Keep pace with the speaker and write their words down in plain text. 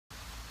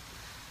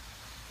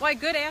Why,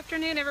 good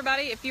afternoon,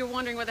 everybody. If you're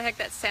wondering what the heck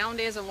that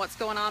sound is and what's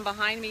going on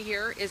behind me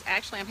here, is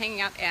actually I'm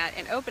hanging out at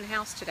an open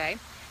house today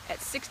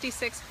at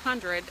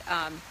 6600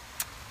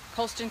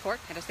 Colston Court.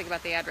 I just think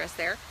about the address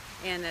there.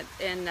 And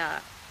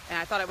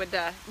I thought I would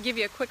give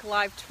you a quick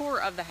live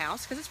tour of the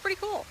house because it's pretty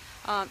cool.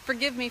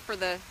 Forgive me for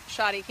the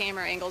shoddy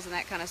camera angles and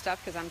that kind of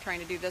stuff because I'm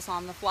trying to do this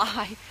on the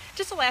fly.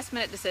 Just a last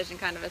minute decision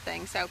kind of a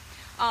thing. So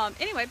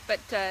anyway,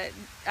 but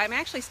I'm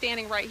actually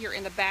standing right here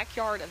in the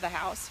backyard of the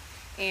house.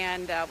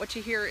 And what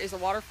you hear is a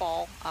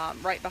waterfall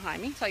right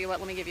behind me. Tell you what,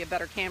 let me give you a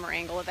better camera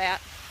angle of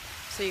that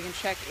so you can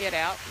check it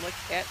out. Look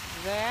at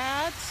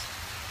that.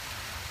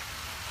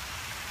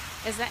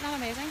 Is that not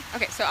amazing?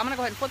 Okay, so I'm going to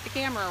go ahead and flip the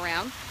camera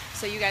around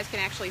so you guys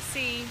can actually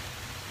see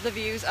the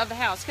views of the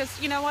house.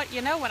 Because you know what?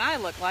 You know what I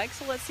look like,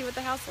 so let's see what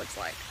the house looks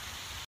like.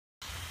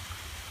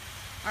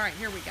 All right,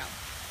 here we go.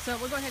 So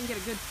we'll go ahead and get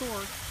a good tour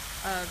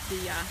of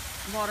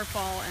the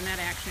waterfall and that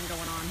action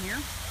going on here.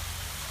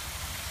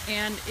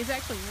 And it's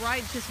actually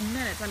right just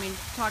minutes, I mean,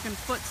 talking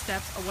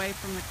footsteps away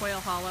from the Quail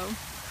Hollow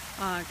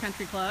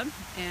Country Club.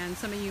 And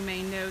some of you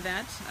may know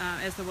that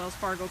as the Wells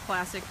Fargo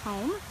Classic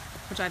home,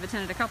 which I've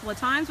attended a couple of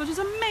times, which is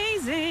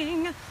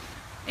amazing.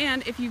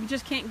 And if you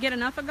just can't get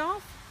enough of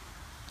golf,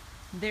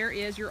 there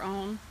is your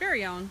own,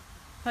 very own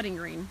putting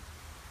green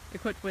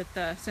equipped with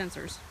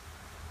sensors.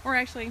 Or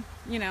actually,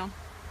 you know,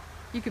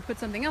 you could put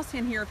something else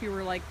in here if you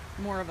were like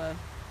more of a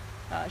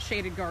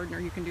shaded gardener.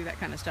 You can do that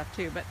kind of stuff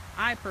too, but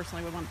I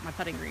personally would want my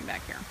putting green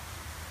back here.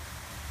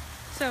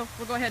 So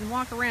we'll go ahead and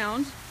walk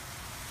around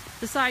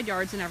the side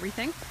yards and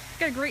everything.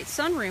 Got a great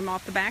sunroom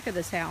off the back of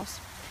this house.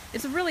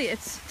 To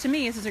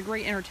me, this is a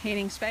great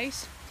entertaining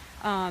space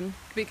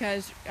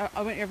because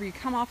whenever you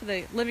come off of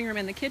the living room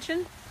and the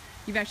kitchen,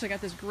 you've actually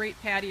got this great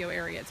patio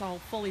area. It's all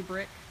fully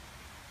brick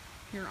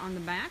here on the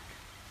back.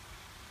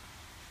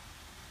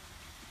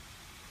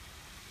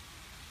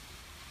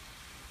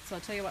 So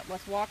I'll tell you what,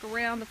 let's walk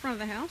around the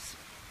front of the house.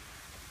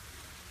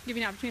 Give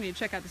you an opportunity to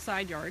check out the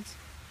side yards.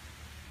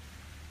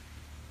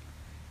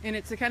 And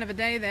it's a kind of a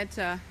day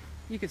that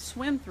you could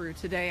swim through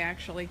today,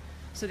 actually.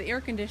 So the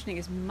air conditioning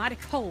is mighty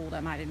cold,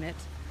 I might admit.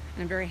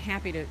 And I'm very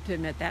happy to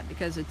admit that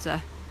because it's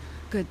a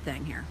good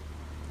thing here.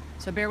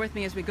 So bear with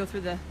me as we go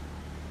through the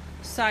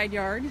side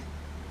yard.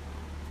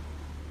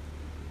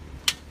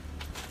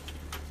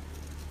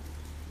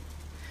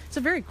 It's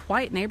a very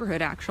quiet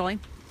neighborhood, actually.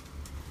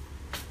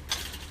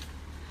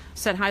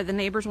 Said hi to the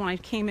neighbors when I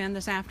came in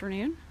this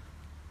afternoon.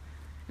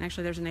 And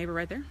actually there's a neighbor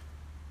right there.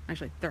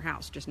 Actually, their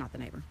house, just not the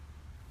neighbor.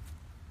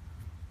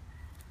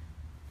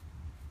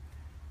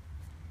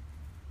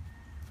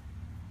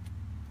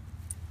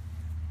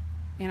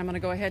 And I'm going to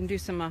go ahead and do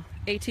some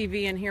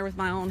ATV in here with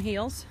my own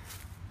heels.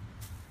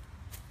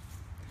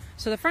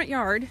 So the front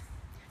yard,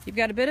 you've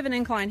got a bit of an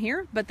incline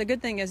here, but the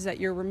good thing is that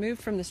you're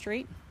removed from the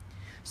street.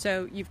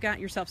 So you've got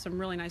yourself some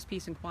really nice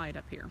peace and quiet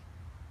up here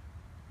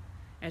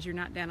as you're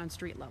not down on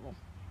street level.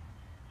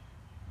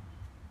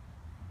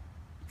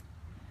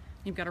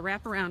 You've got a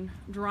wraparound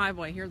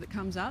driveway here that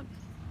comes up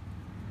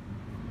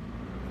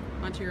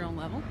onto your own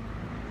level.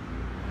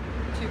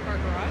 Two-car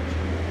garage.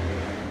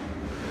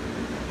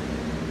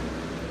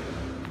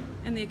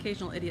 And the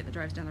occasional idiot that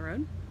drives down the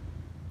road.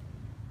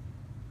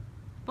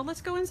 But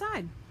let's go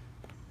inside.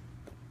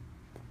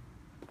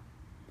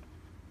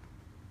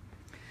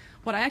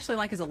 What I actually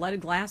like is a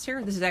leaded glass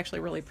here. This is actually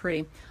really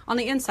pretty. On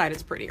the inside,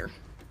 it's prettier.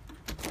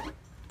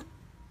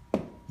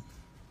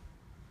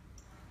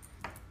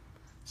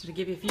 So to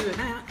give you a view of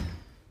that,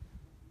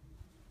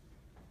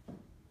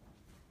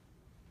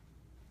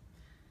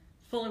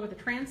 fully with the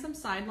transom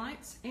side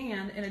lights,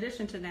 and in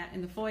addition to that,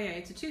 in the foyer,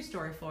 it's a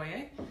two-story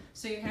foyer,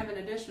 so you have an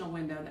additional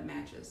window that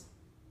matches.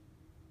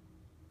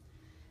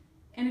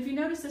 And if you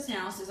notice this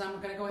house, as I'm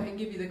going to go ahead and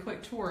give you the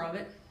quick tour of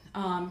it,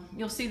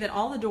 you'll see that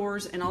all the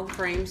doors and all the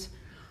frames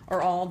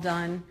are all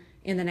done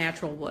in the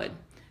natural wood.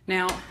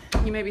 Now,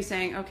 you may be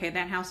saying, okay,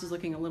 that house is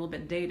looking a little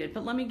bit dated,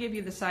 but let me give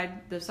you the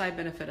side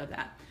benefit of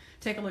that.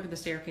 Take a look at the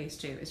staircase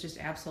too. It's just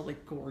absolutely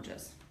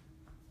gorgeous.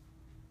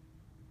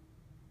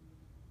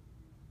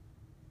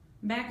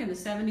 Back in the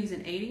 70s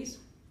and 80s,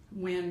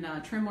 when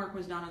trim work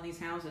was done on these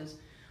houses,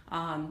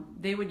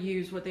 they would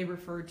use what they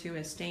referred to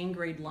as stain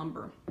grade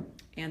lumber.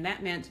 And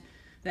that meant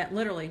that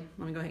literally,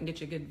 let me go ahead and get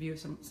you a good view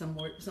of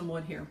some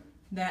wood here,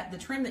 that the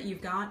trim that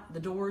you've got, the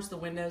doors, the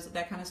windows,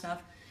 that kind of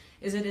stuff,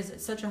 is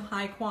at such a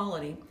high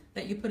quality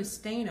that you put a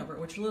stain over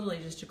it, which literally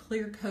is just a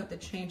clear coat that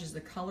changes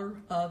the color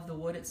of the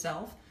wood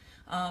itself.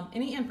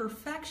 Any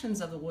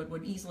imperfections of the wood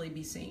would easily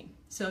be seen.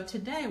 So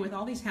today, with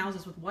all these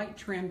houses with white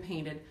trim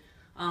painted,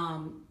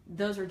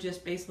 those are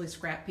just basically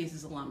scrap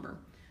pieces of lumber.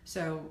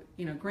 So,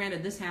 you know,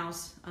 granted, this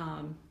house,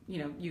 you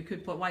know, you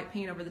could put white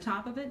paint over the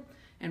top of it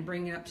and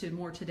bring it up to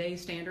more today's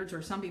standards,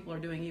 or some people are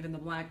doing even the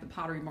black, the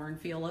Pottery Barn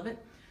feel of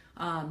it.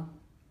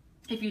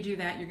 If you do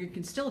that, you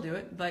can still do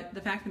it, but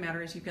the fact of the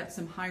matter is you've got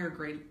some higher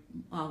grade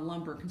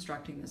lumber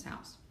constructing this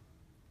house.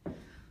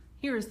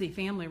 Here is the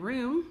family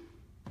room,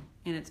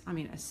 and it's, I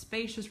mean, a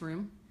spacious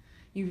room.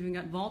 You've even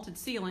got vaulted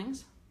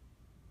ceilings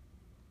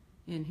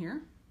in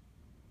here.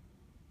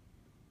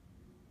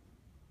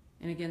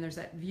 And again, there's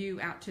that view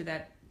out to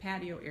that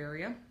patio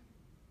area.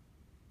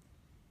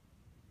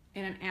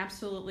 And an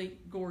absolutely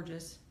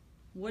gorgeous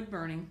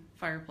wood-burning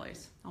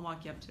fireplace. I'll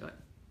walk you up to it.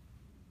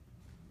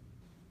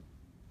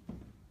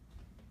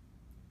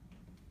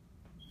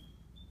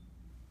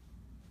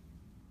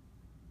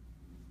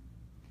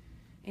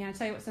 And I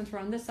tell you what, since we're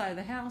on this side of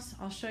the house,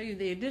 I'll show you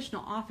the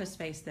additional office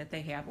space that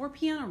they have, or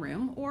piano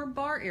room, or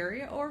bar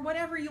area, or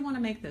whatever you want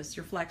to make this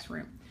your flex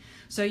room.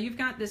 So you've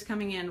got this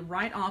coming in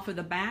right off of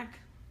the back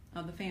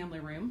of the family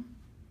room.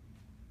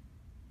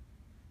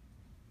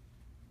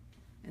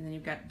 And then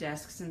you've got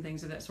desks and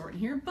things of that sort in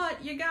here,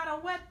 but you got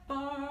a wet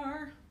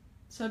bar.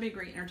 So it'd be a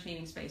great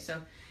entertaining space.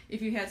 So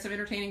if you had some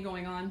entertaining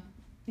going on,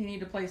 you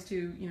need a place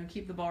to, you know,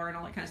 keep the bar and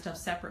all that kind of stuff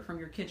separate from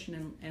your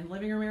kitchen and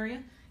living room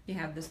area, you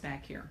have this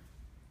back here.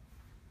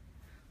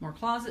 More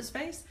closet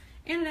space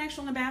and an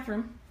actual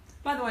bathroom.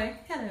 By the way,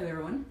 hello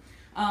everyone.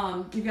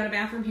 You've got a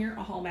bathroom here,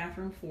 a hall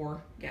bathroom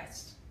for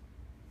guests.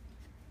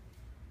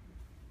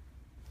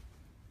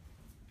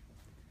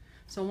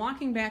 So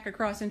walking back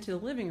across into the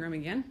living room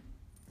again,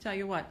 tell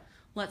you what,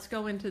 let's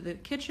go into the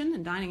kitchen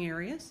and dining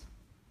areas.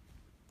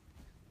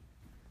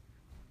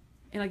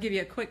 And I'll give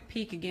you a quick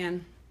peek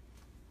again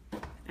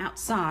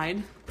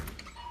outside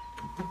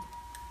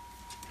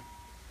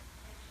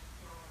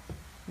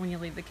when you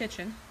leave the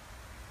kitchen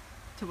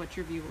to what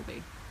your view will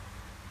be.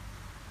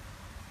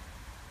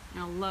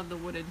 And I love the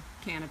wooded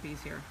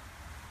canopies here.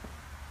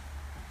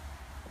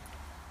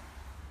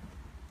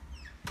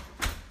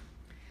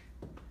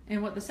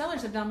 And what the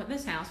sellers have done with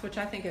this house, which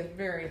I think is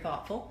very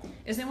thoughtful,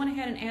 is they went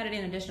ahead and added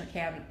in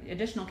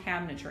additional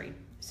cabinetry.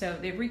 So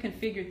they've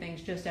reconfigured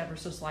things just ever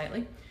so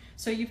slightly.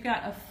 So you've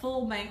got a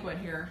full banquet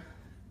here,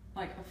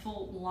 like a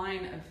full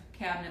line of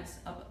cabinets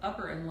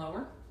upper and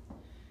lower.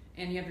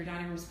 And you have your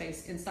dining room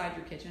space inside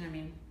your kitchen. I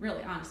mean,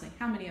 really, honestly,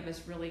 how many of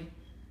us really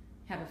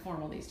have a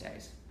formal these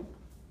days?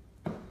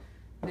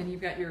 Then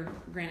you've got your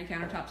granite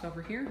countertops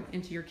over here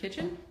into your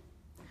kitchen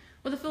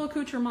with a full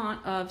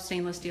accoutrement of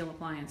stainless steel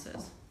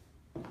appliances.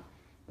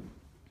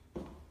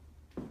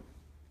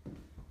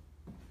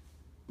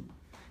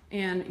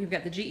 And you've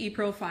got the GE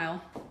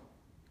profile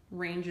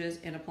ranges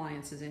and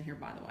appliances in here,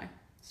 by the way.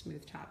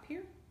 Smooth top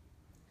here.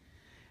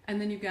 And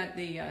then you've got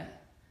the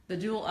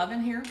dual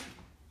oven here.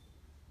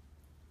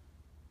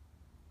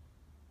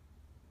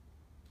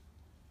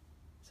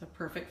 So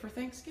perfect for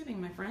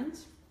Thanksgiving, my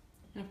friends.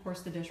 And of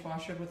course the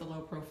dishwasher with a low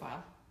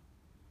profile.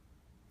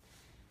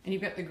 And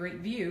you've got the great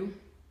view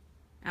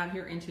out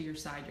here into your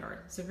side yard.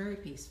 So very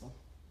peaceful.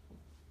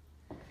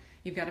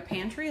 You've got a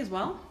pantry as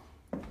well.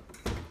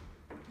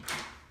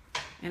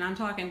 And I'm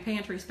talking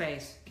pantry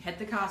space. Head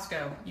to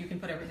Costco, you can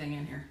put everything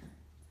in here.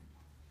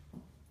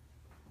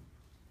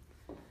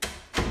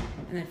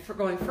 And then for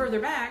going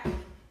further back,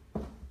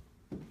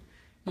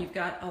 you've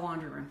got a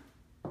laundry room.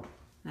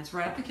 That's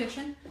right up the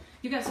kitchen.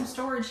 You've got some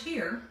storage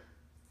here.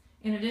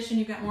 In addition,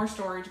 you've got more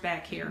storage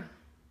back here.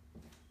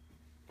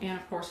 And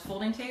of course,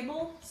 folding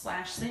table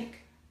 / sink,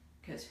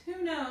 because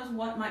who knows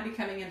what might be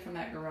coming in from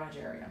that garage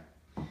area.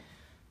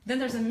 Then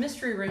there's a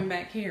mystery room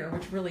back here,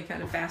 which really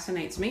kind of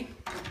fascinates me.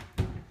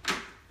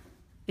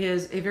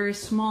 Is a very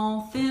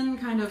small, thin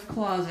kind of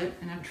closet,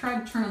 and I've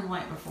tried to turn on the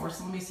light before,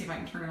 so let me see if I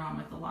can turn it on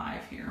with the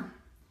live here.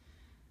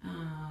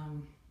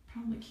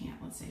 Probably can't,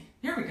 let's see.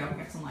 Here we go, we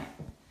got some light.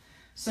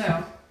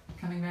 So,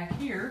 coming back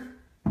here,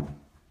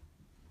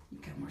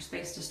 you've got more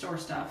space to store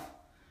stuff.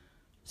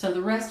 So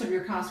the rest of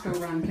your Costco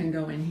run can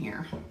go in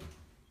here.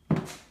 I'll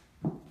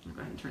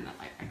go ahead and turn that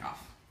light back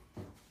off.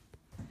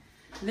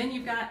 Then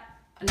you've got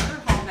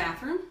another hall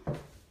bathroom,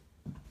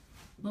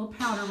 little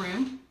powder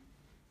room.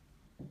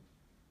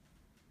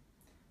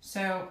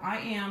 So I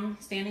am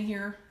standing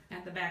here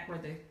at the back where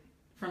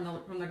from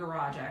the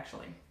garage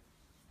actually.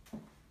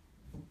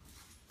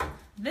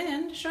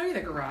 Then to show you the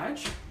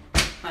garage,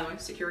 by the way,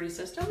 security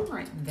system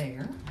right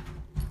there.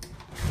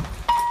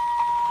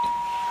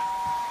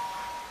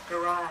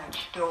 Garage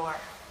door.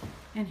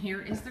 And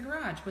here is the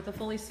garage with the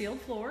fully sealed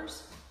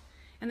floors.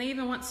 And they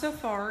even went so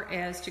far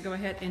as to go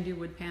ahead and do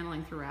wood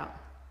paneling throughout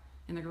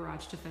in the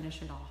garage to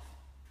finish it off.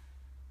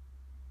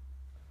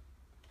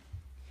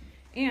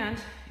 And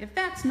if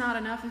that's not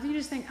enough, if you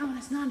just think, oh,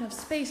 that's not enough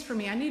space for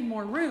me, I need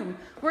more room,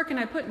 where can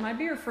I put my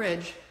beer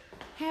fridge?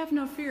 Have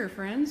no fear,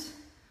 friends.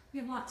 We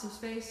have lots of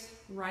space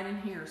right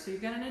in here. So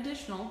you've got an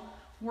additional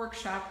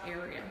workshop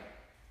area.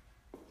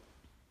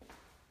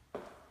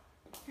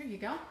 Here you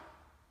go.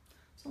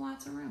 So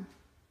lots of room.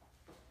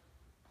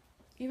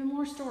 Even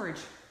more storage.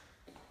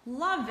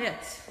 Love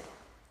it.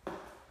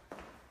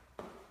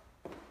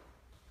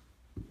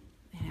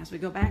 And as we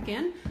go back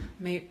in,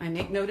 I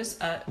make notice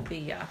of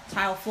the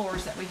tile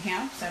floors that we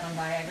have set on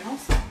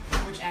diagonals,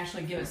 which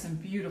actually give us some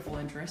beautiful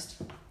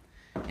interest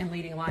and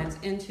leading lines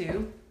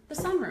into the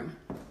sunroom.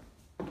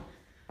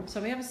 So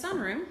we have a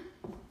sunroom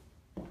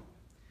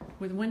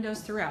with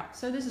windows throughout.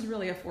 So this is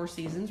really a Four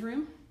Seasons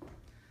room,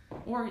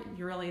 or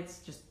it's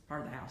just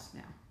part of the house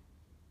now.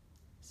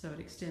 So it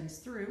extends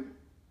through.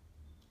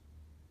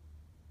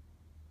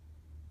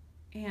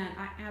 And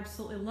I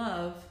absolutely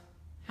love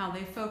how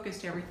they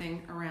focused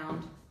everything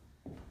around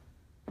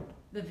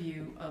the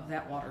view of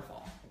that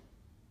waterfall.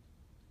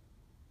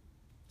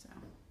 So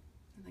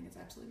I think it's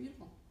absolutely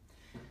beautiful.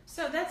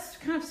 So that's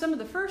kind of some of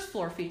the first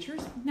floor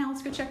features. Now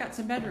let's go check out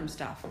some bedroom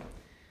stuff.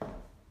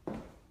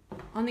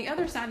 On the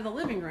other side of the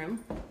living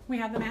room, we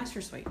have the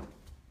master suite,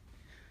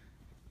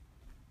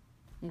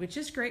 which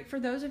is great for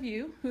those of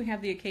you who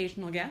have the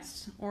occasional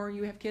guests, or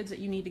you have kids that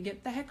you need to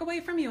get the heck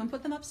away from you and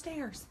put them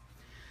upstairs.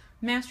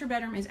 Master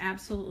bedroom is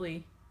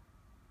absolutely,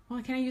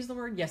 well, can I use the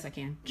word? Yes, I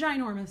can.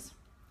 Ginormous.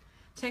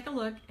 Take a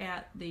look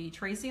at the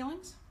tray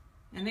ceilings,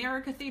 and they are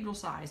a cathedral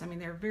size. I mean,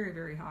 they're very,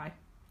 very high.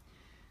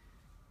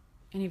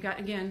 And you've got,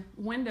 again,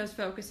 windows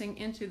focusing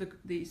into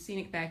the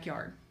scenic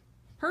backyard.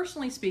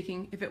 Personally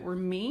speaking, if it were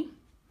me,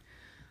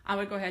 I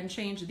would go ahead and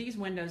change these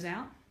windows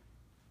out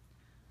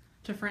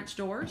to French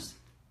doors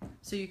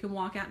so you can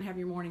walk out and have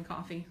your morning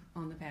coffee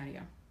on the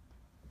patio.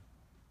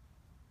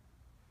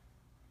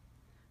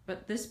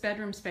 But this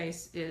bedroom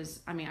space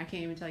is, I mean, I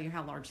can't even tell you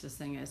how large this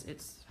thing is.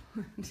 It's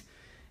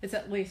it's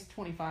at least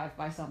 25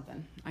 by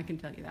something, I can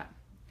tell you that.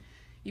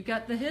 You've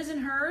got the his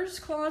and hers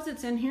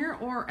closets in here,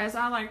 or as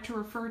I like to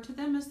refer to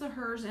them as the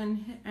hers and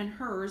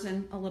hers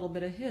and a little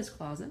bit of his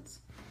closets.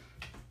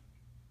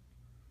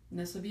 And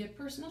this would be a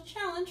personal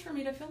challenge for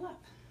me to fill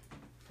up.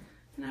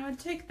 And I would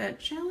take that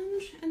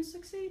challenge and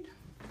succeed.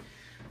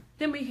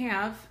 Then we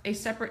have a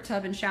separate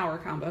tub and shower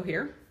combo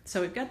here.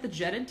 So we've got the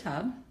jetted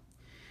tub,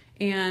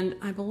 and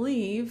I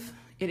believe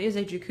it is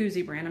a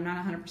jacuzzi brand. I'm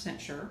not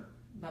 100% sure,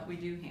 but we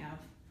do have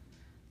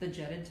the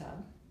jetted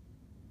tub.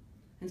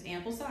 It's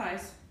ample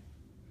size.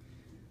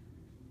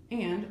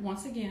 And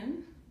once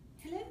again,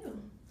 hello.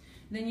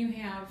 Then you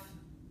have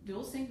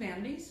dual sink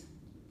vanities.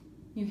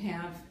 You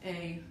have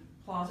a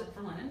closet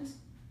for linens,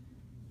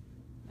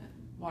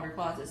 water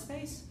closet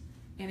space,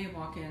 and a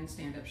walk-in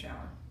stand-up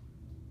shower.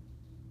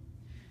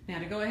 Now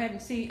to go ahead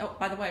and see, oh,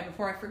 by the way,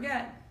 before I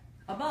forget,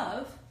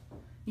 above,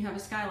 you have a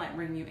skylight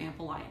bringing you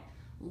ample light.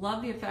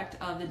 Love the effect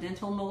of the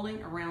dental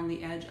molding around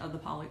the edge of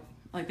the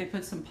like they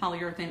put some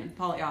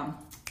polyurethane,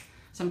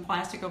 some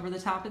plastic over the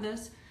top of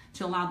this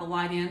to allow the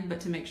light in,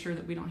 but to make sure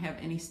that we don't have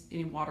any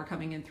water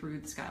coming in through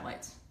the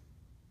skylights.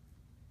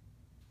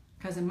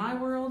 Because in my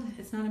world,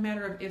 it's not a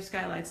matter of if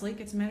skylights leak,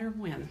 it's a matter of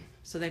when.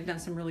 So they've done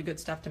some really good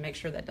stuff to make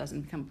sure that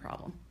doesn't become a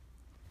problem.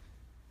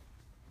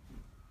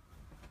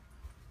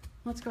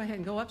 Let's go ahead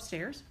and go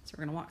upstairs. So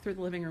we're gonna walk through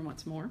the living room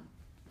once more.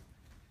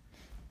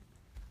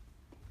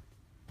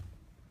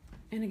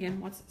 And again,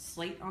 what's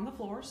slate on the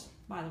floors,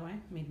 by the way,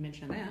 I need to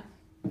mention that.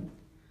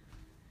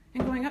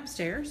 And going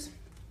upstairs,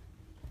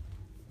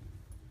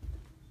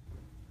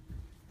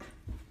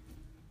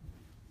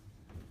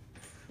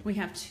 we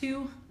have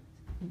two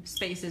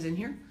spaces in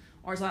here,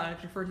 or as I like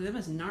to refer to them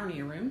as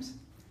Narnia rooms.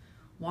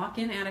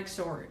 Walk-in attic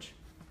storage.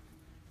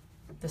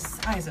 The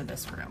size of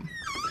this room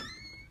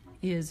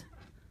is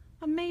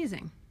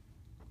amazing.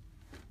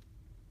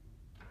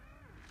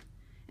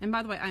 And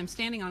by the way, I'm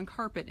standing on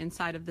carpet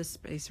inside of this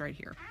space right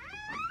here.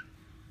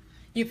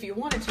 If you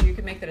wanted to, you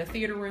could make that a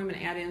theater room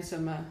and add in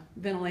some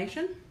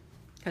ventilation,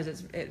 because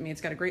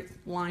it's got a great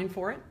line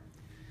for it.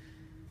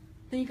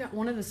 Then you've got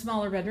one of the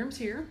smaller bedrooms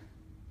here.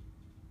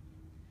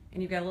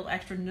 And you've got a little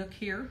extra nook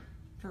here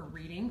for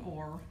reading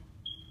or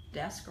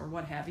desk or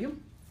what have you.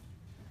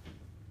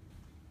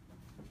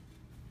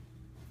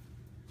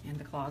 And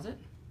the closet.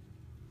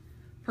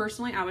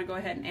 Personally, I would go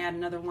ahead and add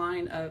another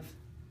line of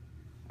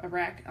a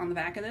rack on the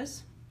back of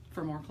this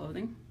for more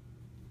clothing.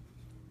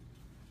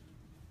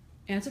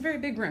 And it's a very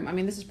big room. I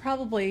mean, this is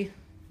probably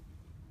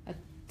a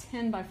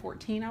 10 by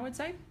 14, I would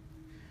say.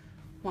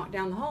 Walk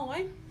down the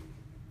hallway.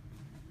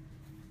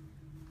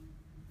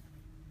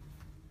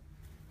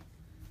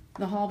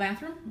 The hall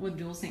bathroom with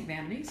dual sink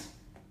vanities,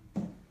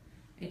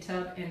 a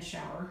tub and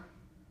shower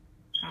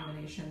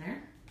combination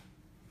there,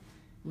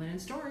 linen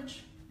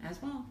storage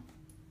as well.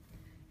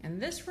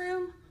 And this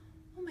room,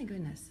 oh my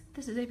goodness,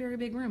 this is a very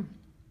big room.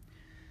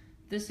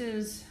 This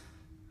is,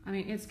 I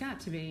mean, it's got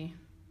to be,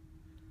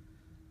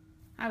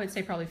 I would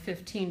say probably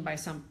 15 by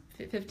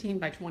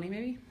 20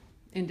 maybe,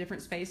 in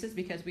different spaces,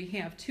 because we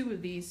have two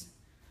of these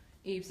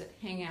eaves that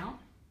hang out.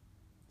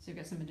 So you've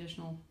got some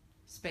additional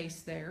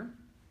space there.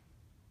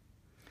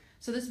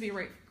 So this would be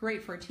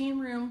great for a teen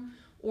room,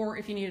 or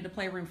if you needed a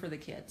playroom for the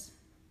kids.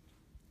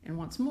 And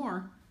once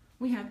more,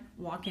 we have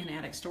walk-in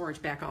attic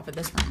storage back off of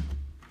this room.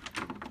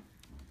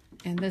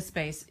 And this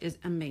space is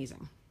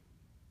amazing.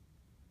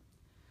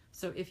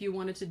 So if you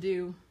wanted to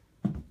do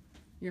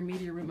your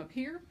media room up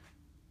here,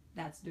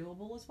 that's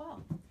doable as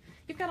well.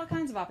 You've got all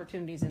kinds of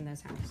opportunities in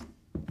this house.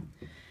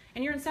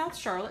 And you're in South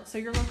Charlotte, so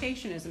your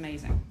location is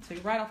amazing. So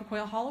you're right off of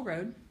Quail Hollow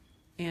Road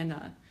and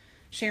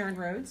Sharon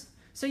Roads.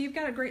 So you've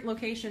got a great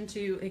location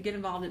to get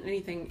involved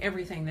in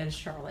everything that is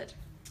Charlotte.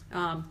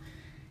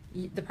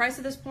 The price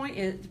of this point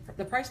is,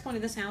 the price point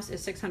of this house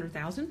is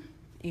 $600,000,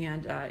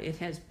 and it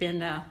has been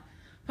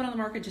put on the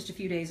market just a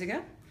few days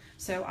ago.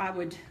 So I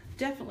would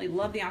definitely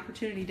love the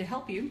opportunity to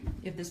help you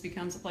if this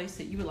becomes a place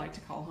that you would like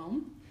to call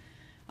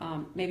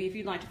home. Maybe if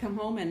you'd like to come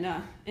home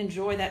and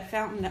enjoy that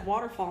fountain, that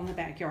waterfall in the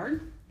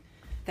backyard,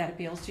 that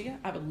appeals to you,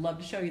 I would love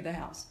to show you the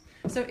house.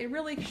 So it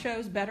really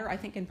shows better, I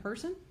think, in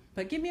person,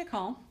 but give me a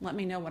call. Let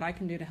me know what I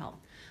can do to help.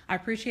 I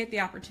appreciate the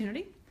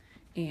opportunity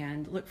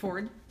and look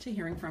forward to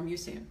hearing from you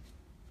soon.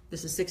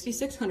 This is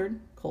 6600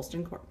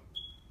 Colston Court.